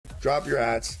Drop your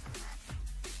hats.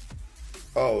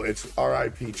 Oh, it's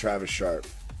R.I.P. Travis Sharp.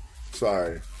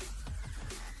 Sorry.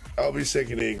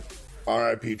 lbsickning.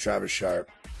 R.I.P. Travis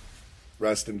Sharp.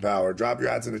 Rest in power. Drop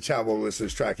your hats in the chat while we listen to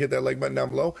this track. Hit that like button down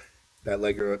below. That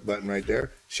like button right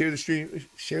there. Share the stream.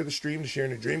 Share the stream to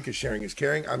sharing a dream, because sharing is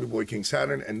caring. I'm your boy King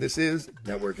Saturn, and this is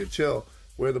Network and Chill,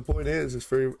 where the point is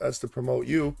for us to promote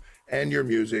you and your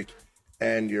music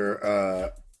and your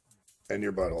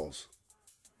buttholes.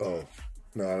 Oh.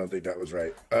 No, I don't think that was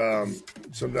right.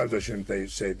 Sometimes I shouldn't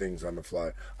say things on the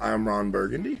fly. I'm Ron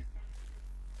Burgundy.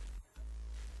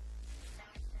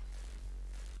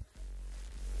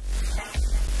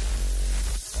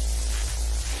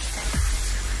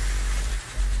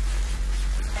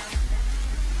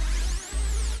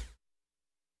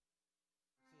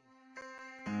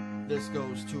 This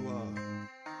goes to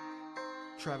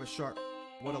Travis Sharp.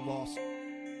 What a loss.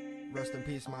 Rest in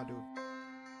peace, my dude.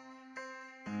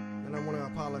 And I want to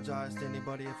apologize to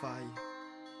anybody if I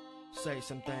say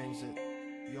some things that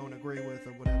you don't agree with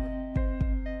or whatever.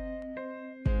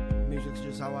 Music's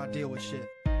just how I deal with shit,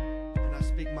 and I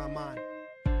speak my mind.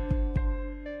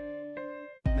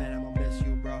 Man, I'm gonna miss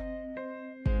you, bro.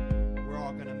 We're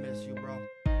all gonna miss you, bro.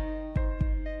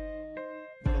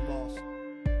 What a loss.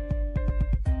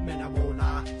 Man, I won't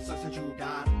lie, sucks that you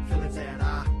died. Feelings that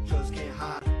I just can't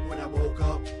hide. When I woke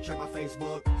up, check my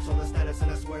Facebook, saw the status,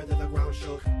 and I swear that the ground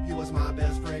shook. You was my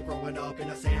best friend growing up in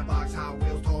a sandbox, Hot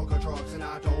Wheels, Tonka trucks, and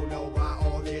I don't know why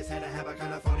all this had to happen.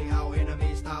 Kinda funny how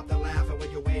enemies stopped the laughing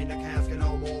when you in the casket.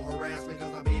 No more harassment,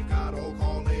 cause the beef got old,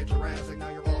 call it Jurassic. Now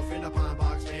you're off in the pine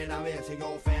box, man, I'm into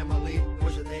your family.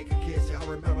 Wish that they could kiss you. I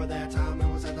remember that time we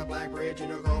was at the Black Bridge and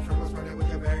your girlfriend was pregnant with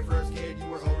your very first kid. You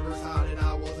were overexcited,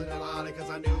 I wasn't allowed, cause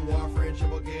I knew our friendship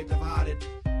would get divided.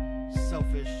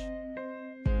 Selfish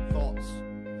thoughts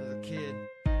as a kid,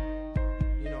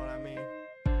 you know what I mean?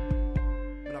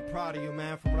 But I'm proud of you,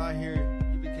 man. From what I hear,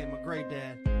 you became a great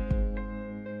dad.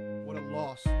 What a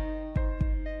loss.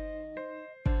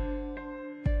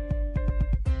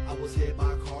 I was hit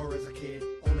by a car as a kid,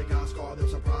 only got scarred, they're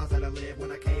surprised that I lived.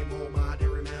 When I came home, I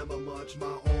didn't remember much.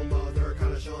 My own mother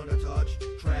kinda shunned to touch.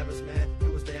 Travis, man, he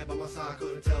was there by my side.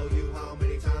 Couldn't tell you how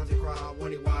many times he cried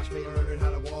when he watched me learning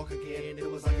how to walk again.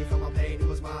 It was like he felt my pain, he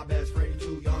was my best friend, he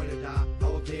too young to die.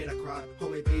 I'll admit I cried,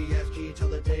 homie BSG till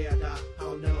the day I die.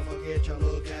 I'll never forget you,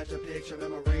 look at your picture.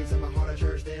 Memories in my heart, a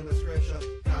church, damn the scripture.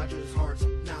 God just hearts,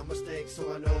 not mistakes,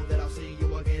 so I know that I'll see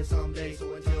you again someday.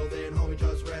 So until then, homie,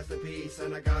 just rest in peace.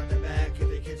 And I got the back if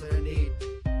your kids are in need.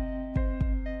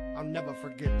 I'll never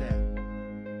forget that.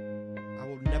 I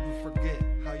will never forget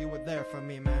how you were there for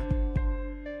me, man,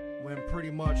 when pretty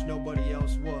much nobody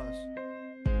else was.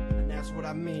 And that's what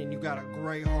I mean, you got a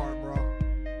great heart, bro.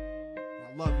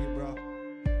 I love you, bro.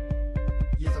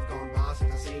 Years have gone by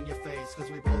since I seen your face, cause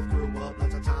we both grew up,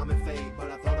 lots of time and fate.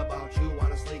 But I thought about you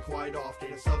honestly quite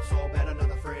often. It sucks so bad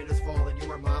another friend is falling. You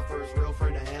were my first real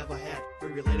friend I ever had. We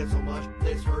related so much,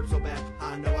 this hurt so bad.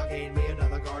 I know I gained me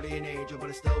another guardian angel, but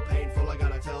it's still painful. I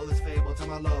gotta tell this fable to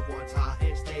my loved ones. High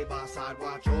and stay by side,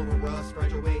 watch over us, spread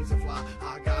your wings and fly.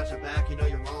 I got your back, you know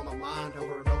you're on my mind.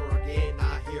 Over and over again,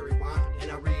 I hear rewind,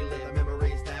 and I relive the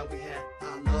memories that we had.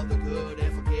 I love the good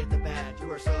and forget the bad.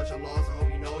 You are such a loss, I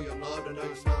hope you know you're loved. I know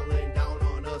you're smiling down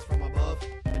on us from above,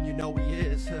 and you know he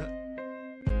is.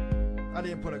 I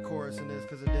didn't put a chorus in this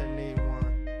because it didn't need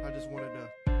one. I just wanted to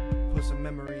put some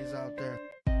memories out there.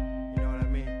 You know what I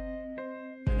mean?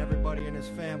 And everybody in his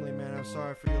family, man, I'm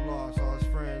sorry for your loss. All his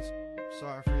friends,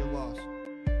 sorry for your loss.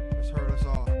 It's hurt us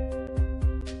all.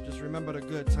 Just remember the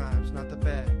good times, not the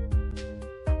bad.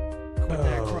 Quit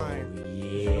that crying. Yeah.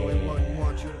 If you know he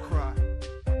wants you to cry.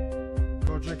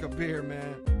 Go drink a beer,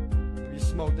 man. If you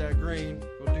smoke that green,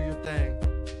 go do your thing.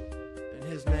 In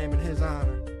his name and his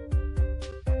honor.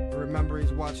 But remember,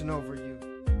 he's watching over you.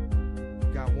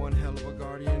 You got one hell of a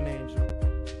guardian angel.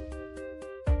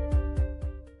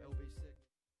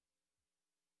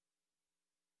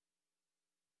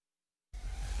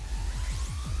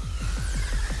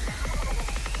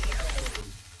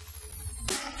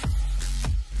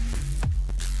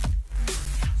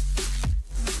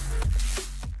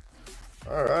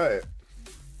 All right.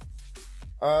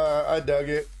 I dug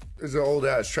it. It's an old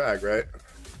ass track, right?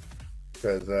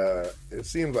 Because it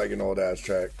seems like an old ass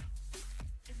track.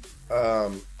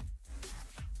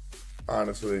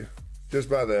 Honestly, just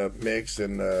by the mix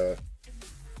and the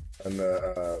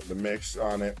mix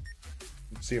on it,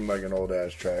 it seemed like an old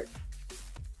ass track.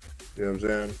 You know what I'm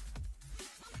saying?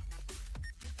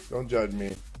 Don't judge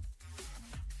me.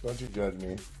 Don't you judge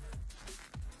me.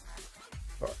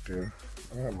 Fuck, dude.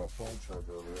 I have my phone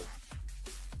charger over there.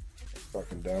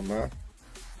 Fucking dumb, huh?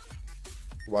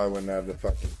 why wouldn't I have the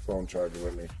fucking phone charger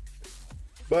with me?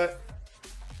 But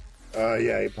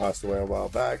yeah, he passed away a while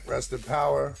back. Rest in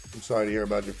power. I'm sorry to hear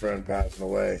about your friend passing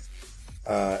away.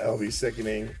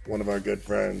 lbsickning, one of our good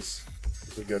friends,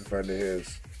 is a good friend of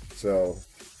his. So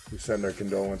we send our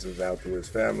condolences out to his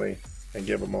family and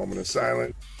give a moment of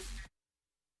silence.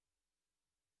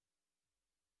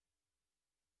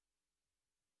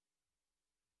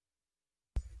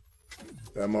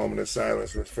 That moment of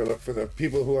silence was for the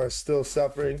people who are still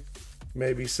suffering,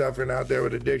 maybe suffering out there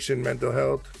with addiction, mental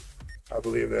health. I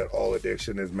believe that all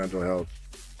addiction is mental health.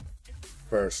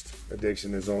 First,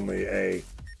 addiction is only a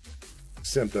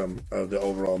symptom of the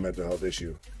overall mental health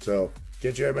issue. So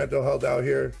get your mental health out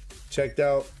here, checked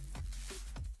out.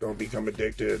 Don't become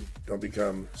addicted. Don't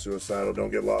become suicidal.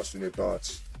 Don't get lost in your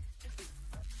thoughts.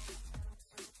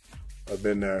 I've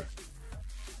been there.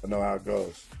 I know how it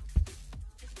goes.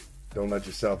 Don't let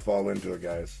yourself fall into it,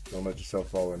 guys. Don't let yourself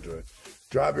fall into it.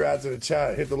 Drop your ads in the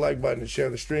chat. Hit the like button and share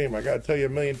the stream. I got to tell you a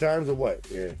million times or what?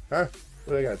 Yeah. Huh?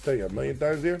 What do I got to tell you? A million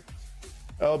times here?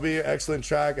 LB, excellent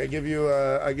track. I give you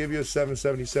a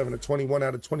 777, a 21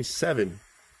 out of 27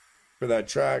 for that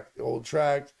track. The old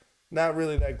track. Not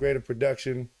really that great of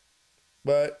production,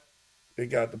 but it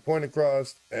got the point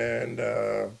across, and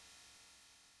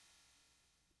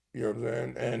you know what I'm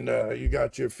saying? And you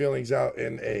got your feelings out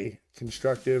in a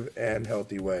constructive and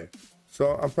healthy way.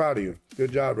 So I'm proud of you.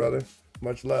 Good job, brother.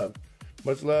 Much love.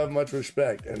 Much love, much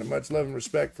respect. And much love and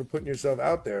respect for putting yourself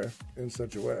out there in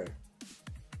such a way.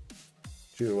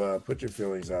 To put your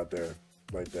feelings out there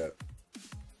like that.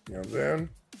 You know what I'm saying?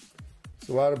 It's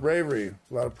a lot of bravery,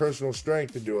 a lot of personal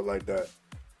strength to do it like that.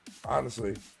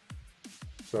 Honestly.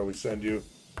 So we send you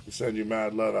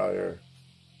mad love out here.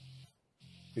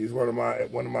 He's one of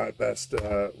my best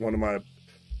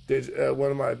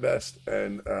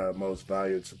and most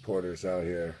valued supporters out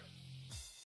here.